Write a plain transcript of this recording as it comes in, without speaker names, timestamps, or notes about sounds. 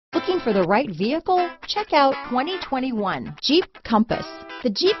Looking for the right vehicle? Check out 2021 Jeep Compass. The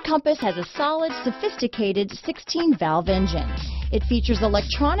Jeep Compass has a solid, sophisticated 16-valve engine. It features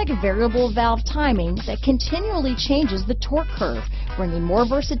electronic variable valve timing that continually changes the torque curve, bringing more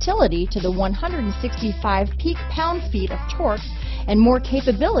versatility to the 165 peak pound-feet of torque and more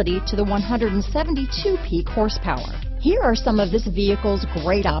capability to the 172 peak horsepower. Here are some of this vehicle's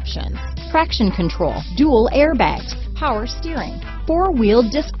great options: traction control, dual airbags, power steering, four-wheel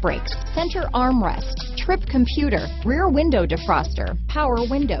disc brakes, center armrest, trip computer, rear window defroster, power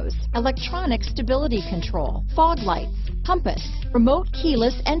windows, electronic stability control, fog lights, compass, remote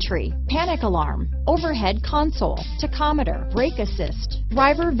keyless entry, panic alarm, overhead console, tachometer, brake assist,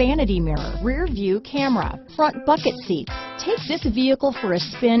 driver vanity mirror, rear view camera, front bucket seats. Take this vehicle for a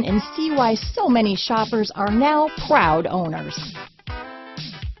spin and see why so many shoppers are now proud owners.